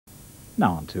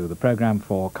Now on to the programme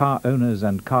for car owners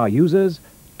and car users,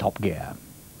 Top Gear.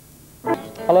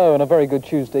 Hello and a very good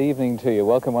Tuesday evening to you.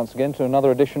 Welcome once again to another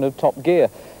edition of Top Gear.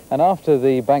 And after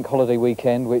the bank holiday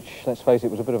weekend, which, let's face it,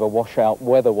 was a bit of a washout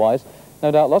weather-wise,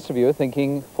 no doubt lots of you are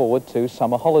thinking forward to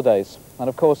summer holidays. And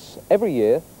of course, every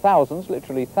year, thousands,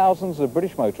 literally thousands of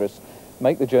British motorists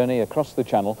make the journey across the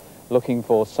Channel looking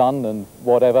for sun and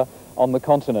whatever on the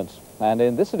continent. And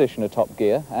in this edition of Top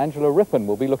Gear, Angela Rippon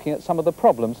will be looking at some of the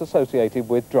problems associated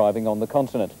with driving on the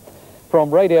continent.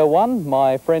 From Radio 1,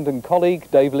 my friend and colleague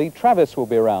Dave Lee Travis will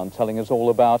be around telling us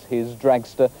all about his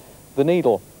dragster, the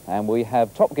Needle. And we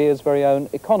have Top Gear's very own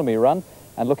economy run,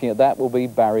 and looking at that will be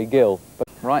Barry Gill. But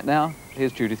right now,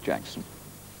 here's Judith Jackson.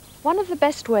 One of the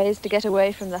best ways to get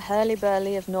away from the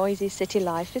hurly-burly of noisy city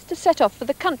life is to set off for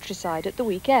the countryside at the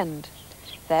weekend.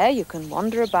 There you can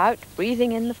wander about,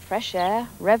 breathing in the fresh air,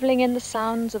 revelling in the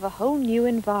sounds of a whole new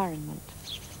environment.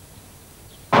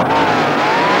 Or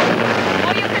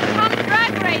you can come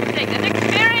drag racing and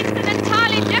experience an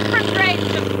entirely different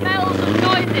range of smells and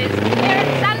noises here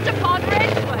at Santa Pod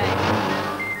Raceway.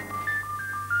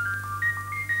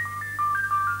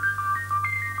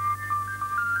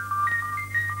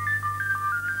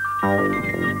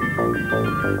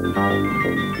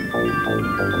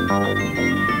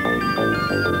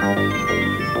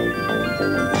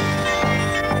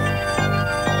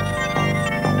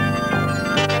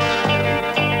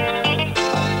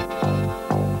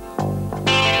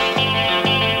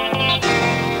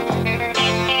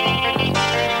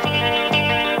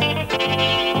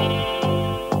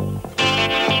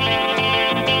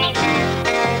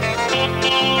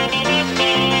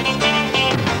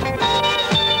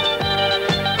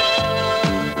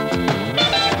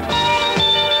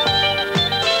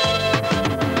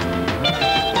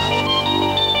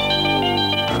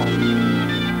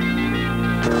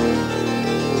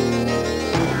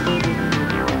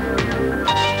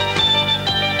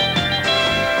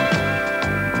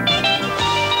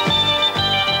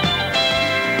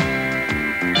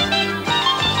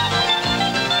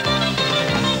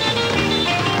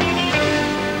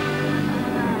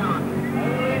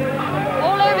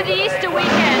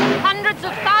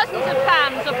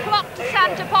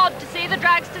 Santa Pod to see the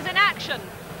dragsters in action,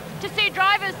 to see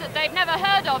drivers that they've never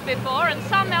heard of before and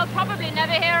some they'll probably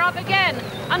never hear of again,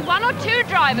 and one or two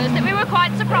drivers that we were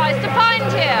quite surprised to find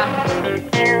here.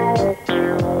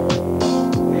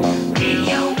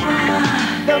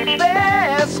 The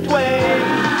best way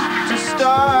to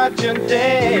start your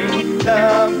day,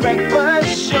 the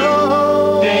breakfast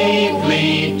show. Dave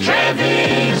Lee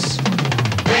Travis,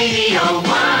 Radio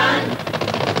 1.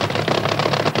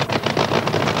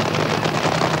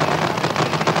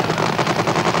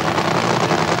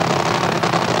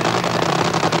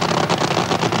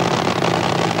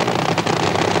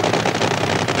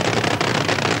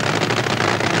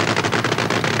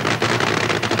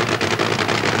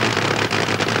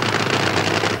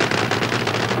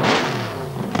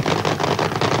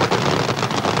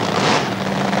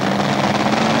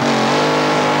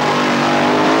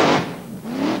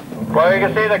 Well, you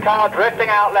can see the car drifting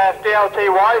out left,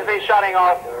 DLT wisely shutting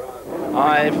off.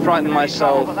 I frightened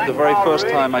myself the very first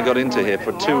time I got into here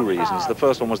for two reasons. The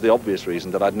first one was the obvious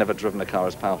reason that I'd never driven a car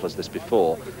as powerful as this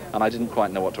before, and I didn't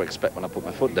quite know what to expect when I put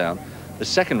my foot down. The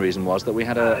second reason was that we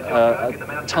had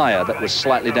a tyre that was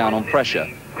slightly down on pressure,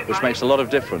 which makes a lot of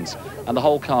difference, and the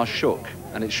whole car shook.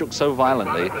 And it shook so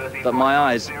violently that my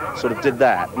eyes sort of did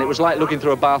that. And it was like looking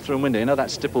through a bathroom window, you know, that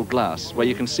stippled glass, where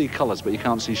you can see colours but you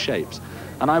can't see shapes.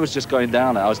 And I was just going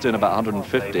down it. I was doing about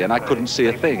 150 and I couldn't see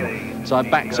a thing. So I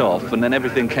backed off and then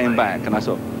everything came back and I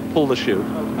sort of pulled the chute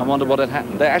and wondered what had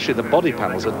happened. Actually, the body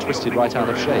panels had twisted right out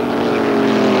of shape.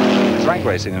 Drag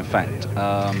racing, in fact,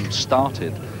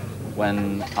 started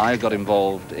when I got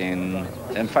involved in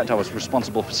fact, I was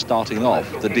responsible for starting off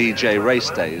the DJ race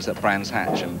days at Brands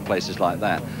Hatch and places like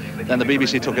that. Then the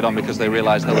BBC took it on because they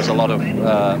realised there was a lot of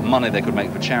money they could make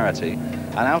for charity.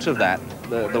 And out of that,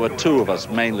 there were two of us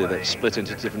mainly that split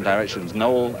into different directions.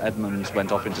 Noel Edmonds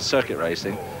went off into circuit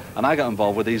racing, and I got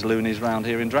involved with these loonies around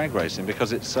here in drag racing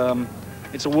because it's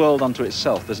a world unto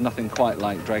itself. There's nothing quite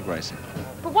like drag racing.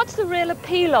 But what's the real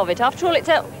appeal of it? After all,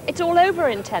 it's all over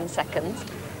in 10 seconds.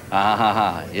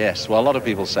 Yes. Well, a lot of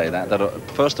people say that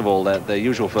first of all, their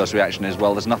usual first reaction is,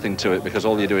 well, there's nothing to it because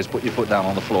all you do is put your foot down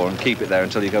on the floor and keep it there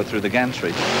until you go through the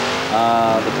gantry.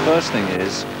 The first thing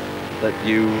is that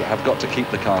you have got to keep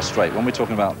the car straight. When we're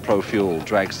talking about Pro Fuel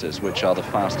Dragsters, which are the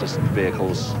fastest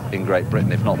vehicles in Great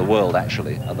Britain, if not the world,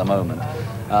 actually, at the moment,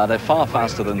 they're far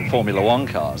faster than Formula One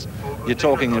cars. You're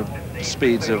talking of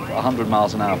speeds of 100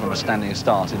 miles an hour from a standing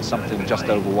start in something just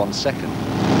over 1 second.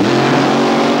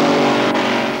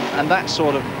 And that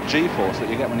sort of G-force that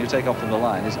you get when you take off from the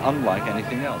line is unlike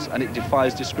anything else, and it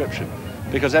defies description.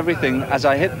 Because everything, as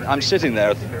I hit, I'm sitting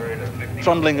there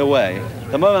trundling away.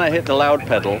 The moment I hit the loud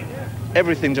pedal,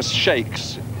 everything just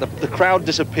shakes. The crowd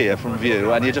disappear from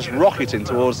view, and you're just rocketing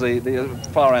towards the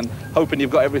far end, hoping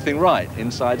you've got everything right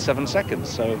inside 7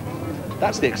 seconds. So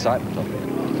that's the excitement of it.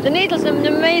 The Needle's an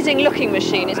amazing looking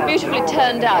machine. It's beautifully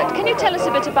turned out. Can you tell us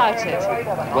a bit about it?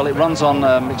 Well, it runs on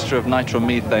a mixture of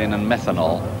nitromethane and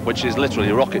methanol, which is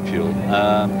literally rocket fuel.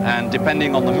 And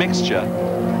depending on the mixture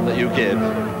that you give,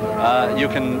 you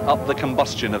can up the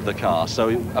combustion of the car.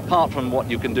 So apart from what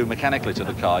you can do mechanically to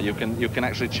the car, you can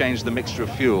actually change the mixture of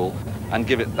fuel and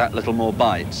give it that little more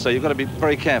bite. So you've got to be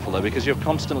very careful though, because you're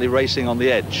constantly racing on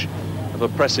the edge of a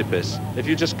precipice. If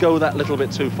you just go that little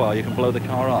bit too far, you can blow the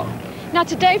car up. Now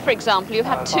today, for example, you've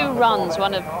had 2 runs,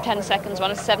 one of 10 seconds,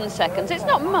 one of 7 seconds. It's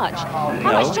not much. How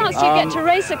much chance do you get to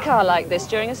race a car like this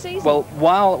during a season? Well,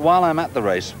 while I'm at the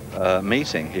race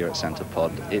meeting here at Centre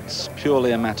Pod, it's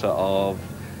purely a matter of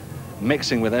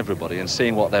mixing with everybody and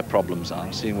seeing what their problems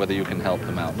are, seeing whether you can help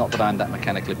them out. Not that I'm that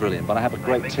mechanically brilliant, but I have a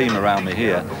great team around me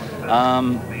here.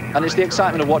 And it's the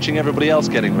excitement of watching everybody else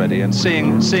getting ready and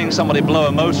seeing somebody blow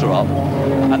a motor up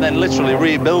and then literally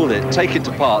rebuild it, take it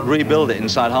apart, rebuild it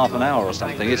inside half an hour or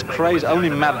something. It's crazy. Only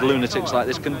mad lunatics like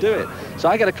this can do it. So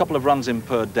I get a couple of runs in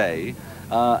per day.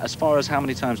 As far as how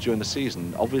many times during the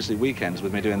season, obviously weekends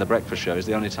with me doing the breakfast show is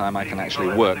the only time I can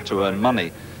actually work to earn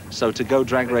money. So to go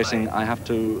drag racing, I have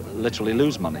to literally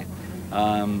lose money.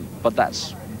 But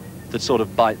that's the sort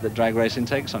of bite that drag racing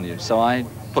takes on you. So I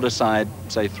put aside,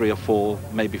 say, 3 or 4,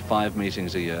 maybe 5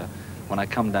 meetings a year when I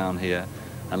come down here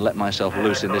and let myself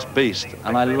loose in this beast.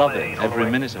 And I love it, every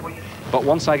minute of it. But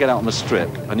once I get out on the strip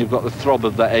and you've got the throb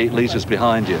of the 8 litres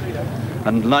behind you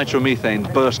and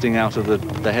nitromethane bursting out of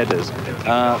the headers,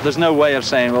 there's no way of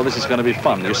saying, well, this is going to be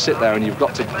fun. You sit there and you've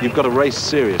got to race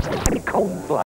seriously.